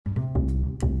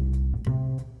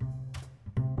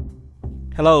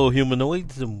Hello,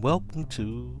 humanoids, and welcome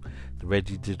to the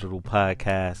Reggie Digital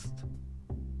Podcast.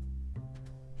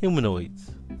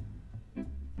 Humanoids,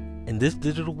 in this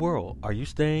digital world, are you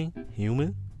staying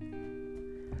human?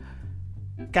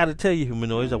 Gotta tell you,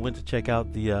 humanoids, I went to check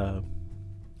out the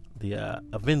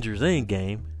Avengers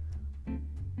Endgame.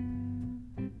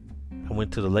 I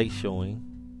went to the late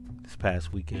showing this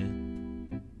past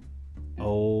weekend.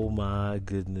 Oh my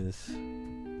goodness.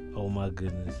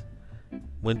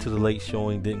 Went to the late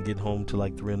showing, didn't get home till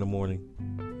like 3 in the morning.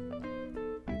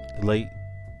 The late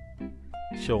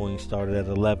showing started at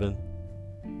 11.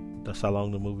 That's how long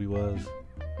the movie was.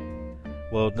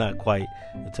 Well, not quite.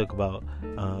 It took about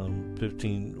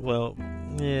 15, well,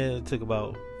 yeah, it took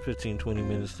about 15-20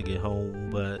 minutes to get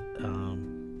home, but,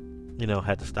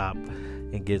 had to stop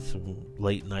and get some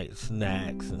late night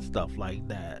snacks and stuff like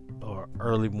that, or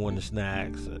early morning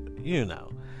snacks,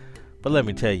 But let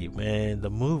me tell you, man, the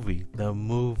movie,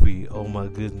 oh my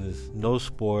goodness, no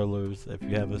spoilers. If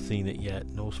you haven't seen it yet,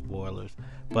 no spoilers.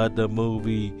 But the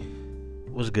movie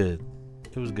was good.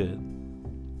 It was good.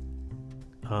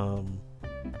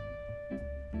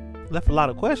 Left a lot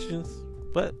of questions,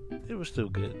 but it was still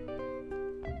good.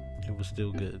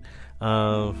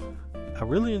 I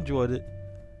really enjoyed it.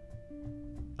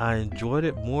 I enjoyed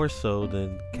it more so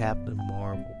than Captain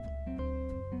Marvel.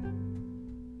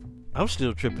 I'm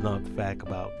still tripping off the fact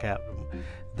about Captain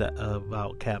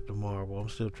Marvel. I'm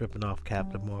still tripping off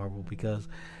Captain Marvel because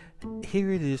here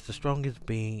it is, the strongest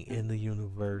being in the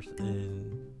universe,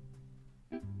 and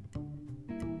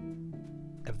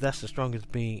if that's the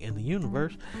strongest being in the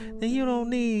universe, then you don't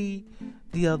need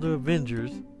the other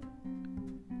Avengers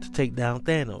to take down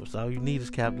Thanos. All you need is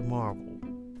Captain Marvel.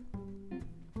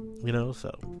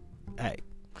 So, hey.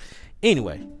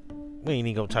 Anyway, we ain't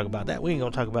even gonna talk about that. We ain't gonna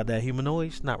talk about that,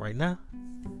 humanoids. Not right now.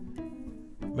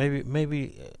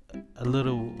 Maybe a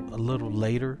little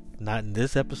later. Not in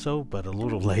this episode, but a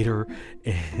little later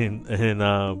in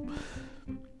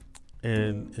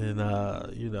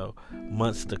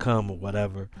months to come or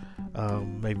whatever.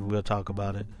 Maybe we'll talk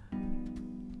about it.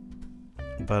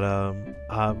 But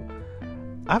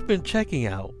I've been checking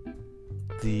out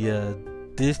the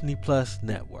Disney Plus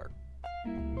network.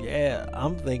 Yeah,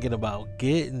 I'm thinking about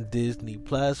getting Disney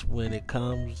Plus when it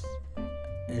comes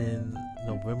in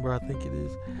November, I think it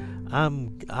is.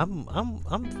 I'm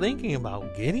thinking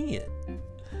about getting it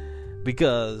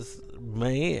because,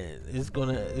 man,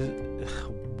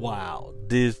 wow,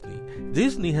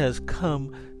 Disney has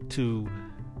come to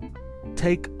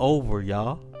take over,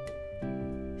 y'all.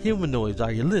 Humanoids,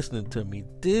 are you listening to me?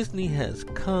 Disney has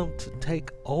come to take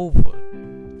over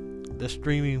the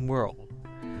streaming world.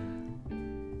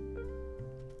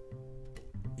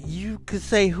 You could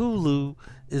say Hulu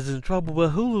is in trouble,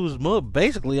 but Hulu is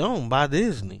basically owned by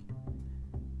Disney.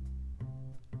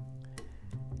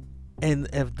 And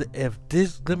if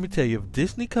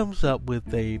Disney comes up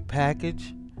with a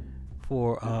package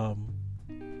for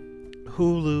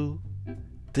Hulu,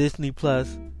 Disney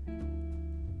Plus,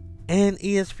 and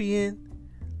ESPN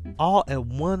all at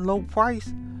one low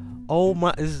price, oh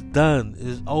my, it's done.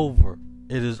 It's over.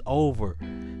 It is over.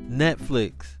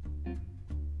 Netflix,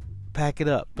 pack it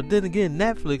up. But then again,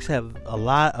 Netflix have a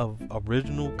lot of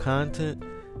original content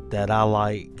that I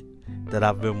like, that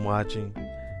I've been watching,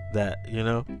 that,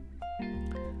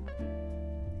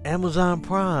 Amazon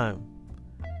Prime,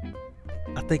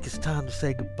 I think it's time to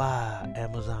say goodbye,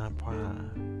 Amazon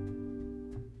Prime.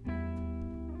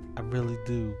 I really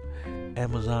do.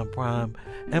 Amazon Prime,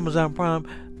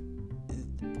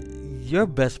 your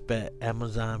best bet,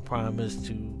 Amazon Prime, is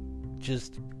to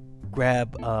just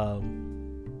grab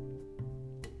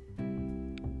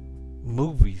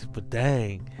movies, but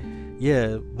dang,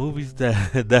 yeah, movies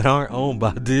that aren't owned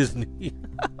by Disney.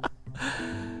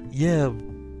 Yeah,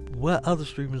 what other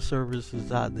streaming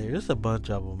services out there? There's a bunch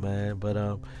of them, man. But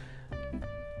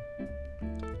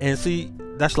and see,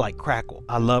 that's like Crackle.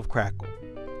 I love Crackle.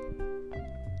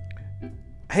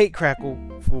 Hate Crackle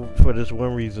for this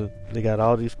one reason. They got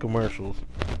all these commercials,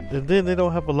 and then they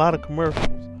don't have a lot of commercials.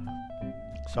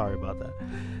 Sorry about that.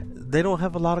 They don't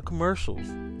have a lot of commercials.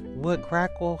 What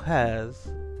Crackle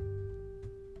has,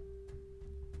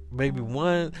 maybe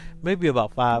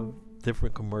about 5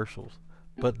 different commercials,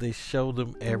 but they show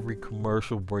them every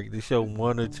commercial break. They show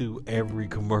 1 or 2 every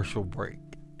commercial break,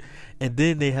 and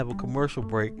then they have a commercial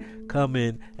break come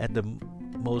in at the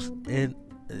most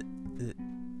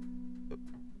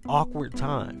awkward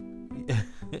time.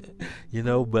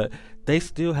 But they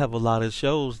still have a lot of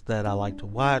shows that I like to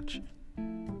watch,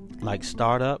 like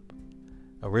Startup,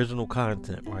 original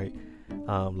content, right?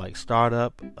 Like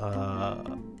Startup,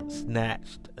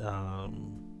 Snatched,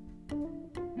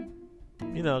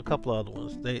 A couple other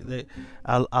ones.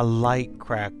 I like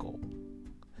Crackle.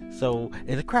 So,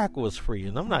 and the Crackle is free,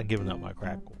 and I'm not giving up my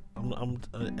Crackle.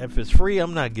 If it's free,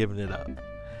 I'm not giving it up.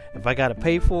 If I gotta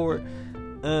pay for it,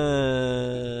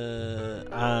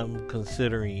 I'm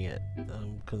considering it.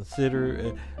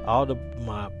 Consider all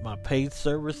my paid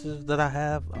services that I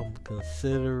have. I'm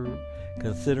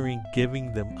considering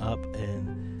giving them up,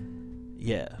 and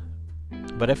yeah.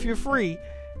 But if you're free,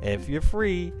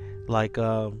 like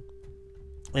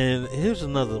and here's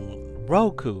another one,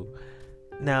 Roku.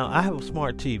 Now I have a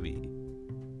smart TV,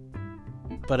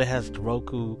 but it has the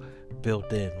Roku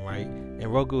built in, right?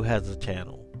 And Roku has a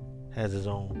channel, has its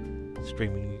own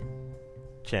streaming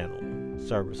channel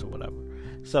service or whatever.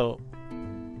 So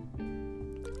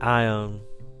I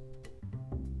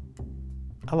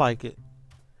like it,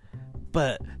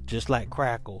 but just like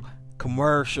Crackle,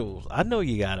 commercials, I know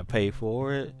you gotta pay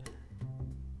for it.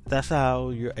 That's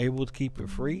how you're able to keep it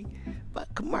free.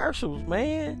 But commercials,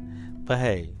 man. But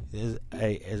hey,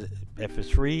 if it's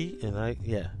free, and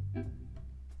yeah.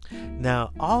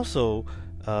 Now, also,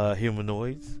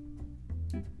 humanoids.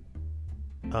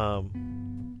 I'll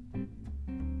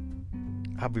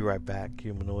be right back,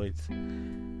 humanoids.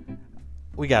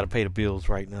 We gotta pay the bills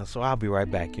right now, so I'll be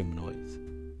right back, humanoids.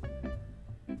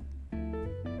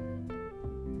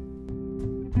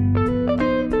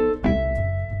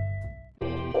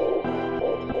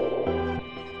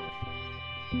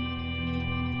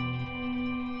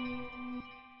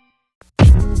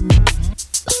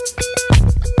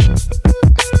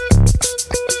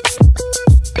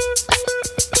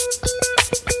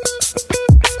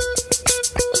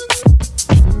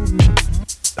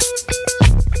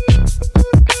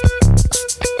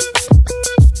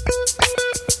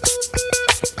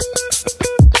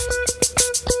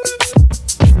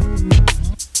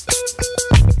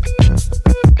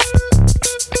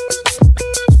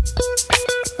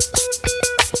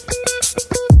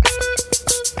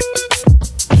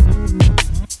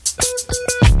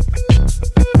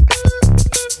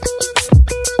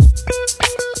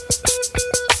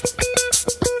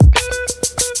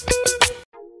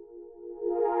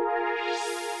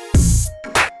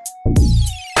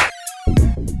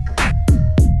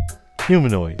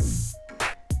 Humanoids.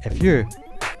 If you're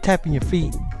tapping your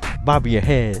feet, bobbing your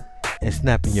head, and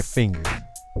snapping your fingers,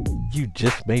 you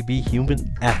just may be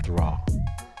human after all.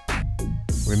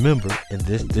 Remember, in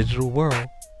this digital world,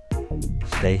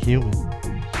 stay human.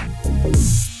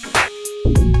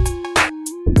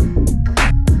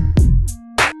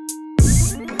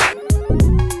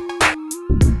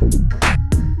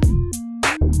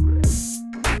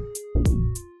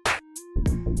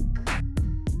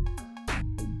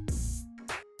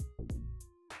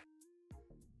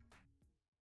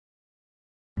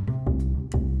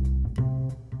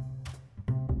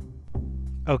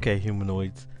 Okay,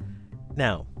 humanoids.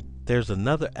 Now, there's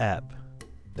another app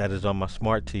that is on my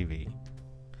smart TV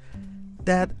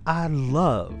that I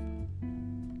love.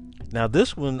 Now,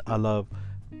 this one I love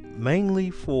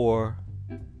mainly for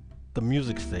the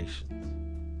music stations,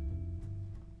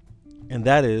 and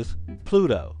that is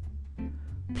Pluto.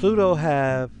 Pluto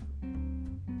have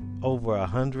over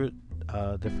 100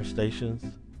 different stations.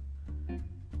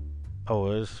 Oh,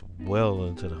 it's well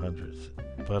into the hundreds,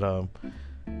 but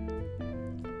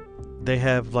they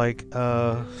have like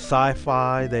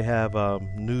sci-fi, they have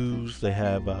news, they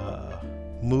have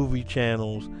movie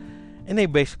channels, and they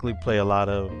basically play a lot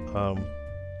of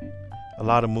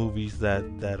movies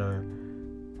that are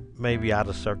maybe out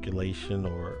of circulation,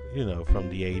 or from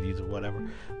the 80s or whatever.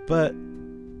 But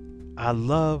I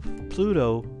love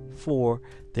Pluto for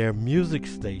their music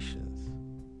stations.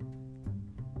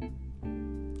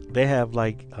 They have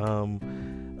like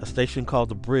a station called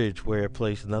The Bridge, where they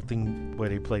play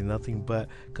nothing but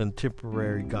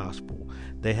contemporary gospel.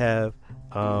 They have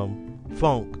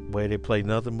funk, where they play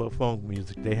nothing but funk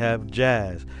music. They have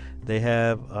jazz. They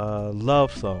have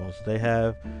love songs. They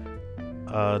have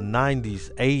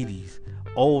 90s, 80s,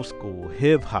 old school,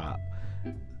 hip hop.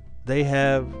 They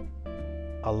have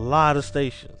a lot of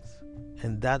stations,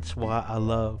 and that's why I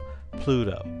love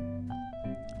Pluto.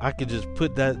 I could just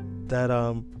put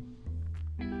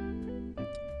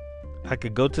I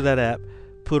could go to that app,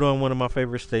 put on one of my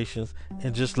favorite stations,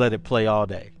 and just let it play all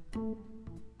day.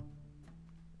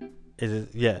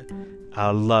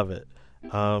 I love it.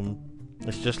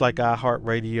 It's just like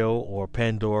iHeartRadio or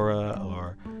Pandora,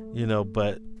 or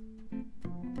but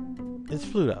it's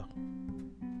Pluto.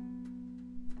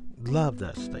 Love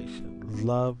that station.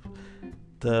 Love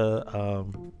the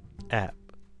app.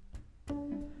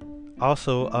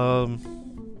 Also,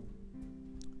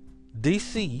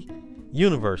 DC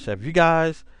Universe. Have you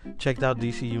guys checked out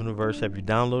DC Universe? Have you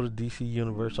downloaded DC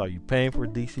Universe? Are you paying for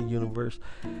DC Universe?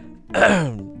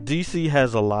 DC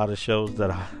has a lot of shows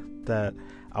that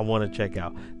I want to check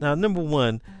out. Now, number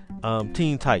one,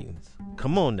 Teen Titans.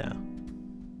 Come on now.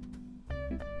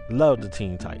 Love the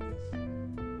Teen Titans.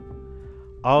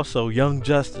 Also, Young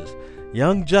Justice.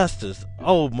 Young Justice.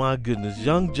 Oh my goodness.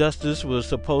 Young Justice was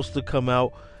supposed to come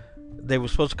out. They were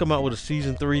supposed to come out with a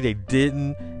season 3. They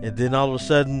didn't. And then all of a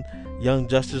sudden, Young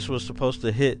Justice was supposed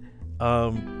to hit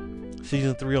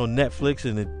season 3 on Netflix,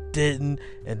 and it didn't.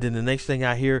 And then the next thing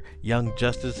I hear, Young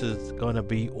Justice is going to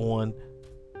be on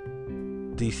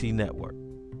DC Network.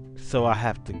 So I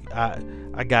have to,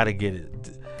 I gotta get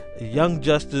it. Young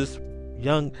Justice,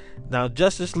 now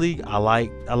Justice League I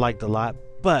liked a lot,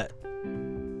 but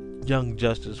Young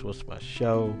Justice was my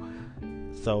show.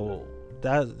 So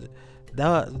that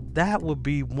would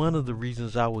be one of the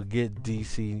reasons I would get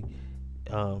DC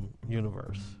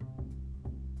Universe.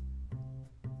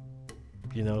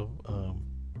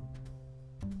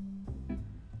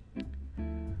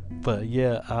 But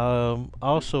yeah,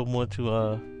 also want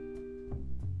to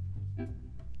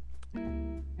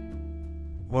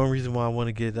one reason why I want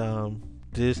to get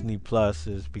Disney Plus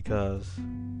is because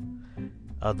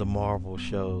of the Marvel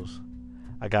shows.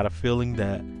 I got a feeling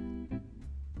that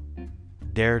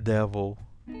Daredevil,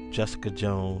 Jessica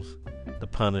Jones, The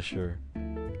Punisher,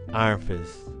 Iron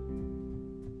Fist,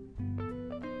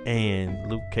 and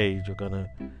Luke Cage are gonna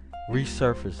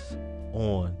resurface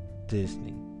on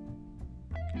Disney.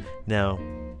 Now,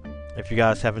 if you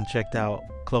guys haven't checked out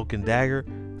Cloak and Dagger,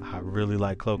 I really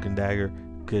like Cloak and Dagger.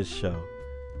 Good show.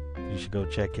 You should go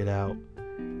check it out.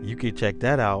 You can check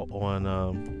that out on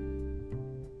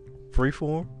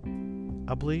Freeform,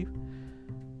 I believe.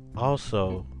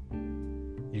 Also,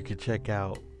 you can check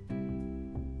out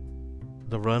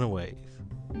The Runaways.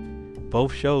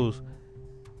 Both shows,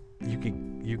 you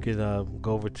can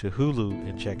go over to Hulu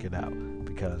and check it out,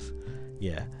 because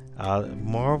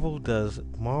Marvel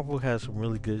has some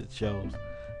really good shows.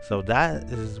 So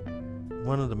that is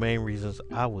one of the main reasons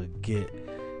I would get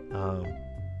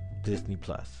Disney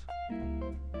Plus.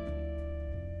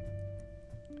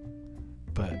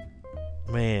 But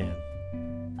man,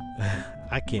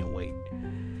 I can't wait.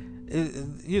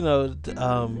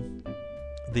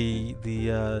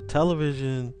 The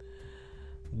television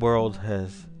world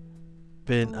has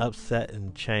been upset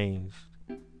and changed,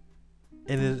 and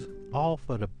it's all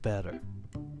for the better,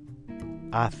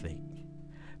 I think,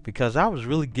 because I was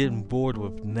really getting bored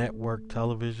with network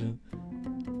television.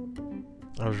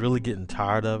 I was really getting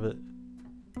tired of it,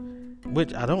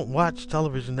 which I don't watch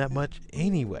television that much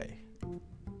anyway.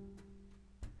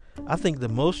 I think the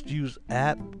most used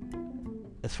app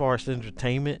as far as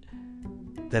entertainment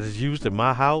that is used in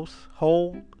my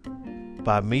household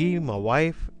by me, my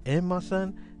wife, and my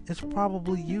son is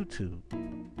probably YouTube.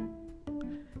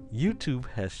 YouTube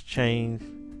has changed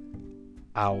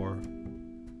our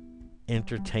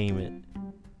entertainment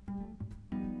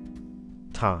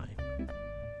time.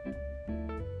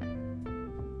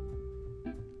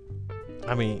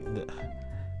 I mean,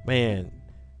 man,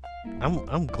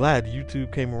 I'm glad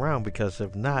YouTube came around, because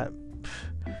if not,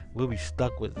 we'll be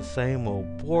stuck with the same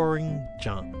old boring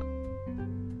junk.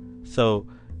 So,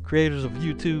 creators of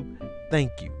YouTube,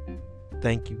 thank you.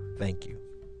 Thank you. Thank you.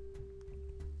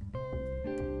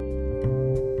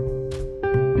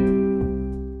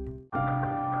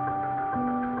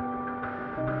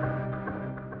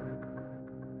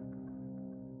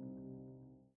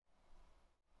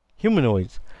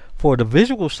 Humanoids. For the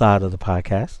visual side of the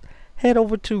podcast, head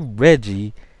over to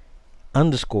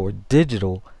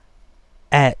Reggie_digital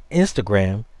at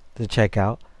Instagram to check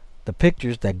out the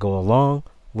pictures that go along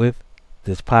with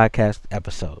this podcast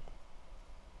episode.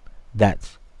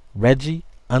 That's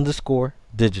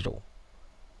Reggie_digital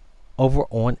over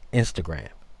on Instagram.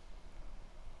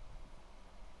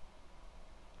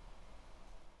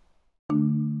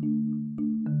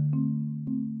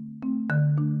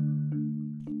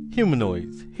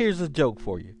 Humanoids, here's a joke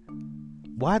for you.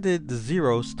 Why did the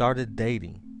Zero started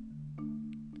dating?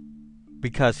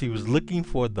 Because he was looking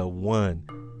for the one.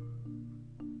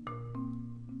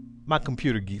 My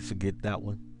computer geeks will get that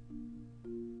one.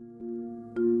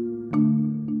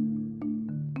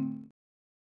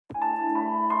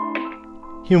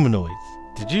 Humanoids,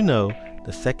 did you know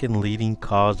the second leading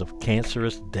cause of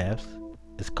cancerous deaths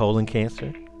is colon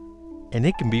cancer? And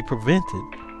it can be prevented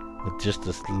with just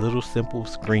a little simple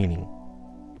screening.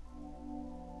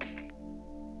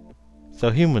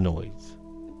 So humanoids,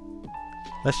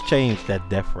 let's change that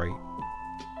death rate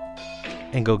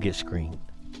and go get screened.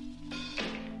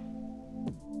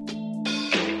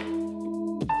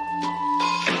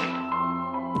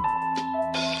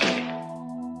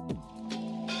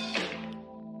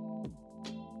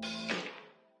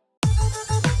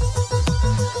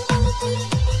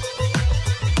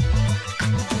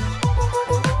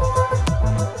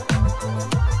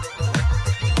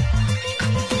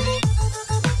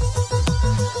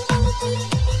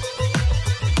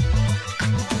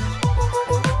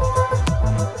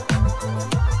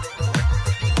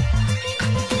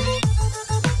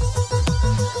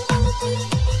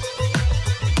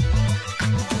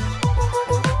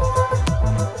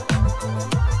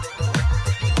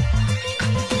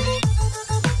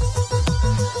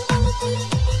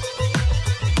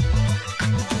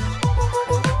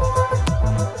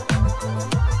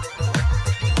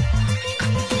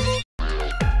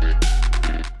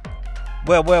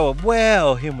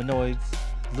 Well, humanoids.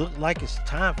 Look like it's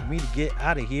time for me to get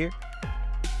out of here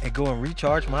and go and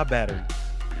recharge my batteries.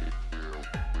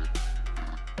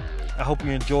 I hope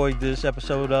you enjoyed this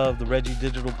episode of the Reggie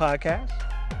Digital Podcast.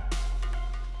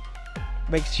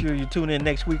 Make sure you tune in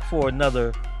next week for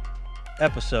another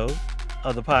episode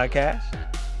of the podcast.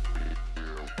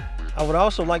 I would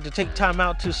also like to take time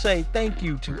out to say thank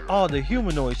you to all the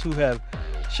humanoids who have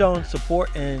shown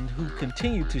support and who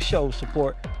continue to show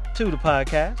support to the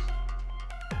podcast.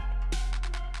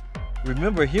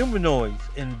 Remember, humanoids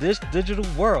in this digital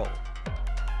world,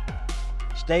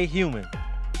 stay human.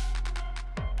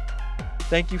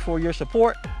 Thank you for your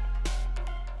support.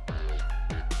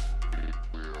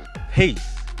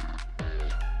 Peace.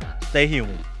 Stay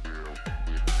human.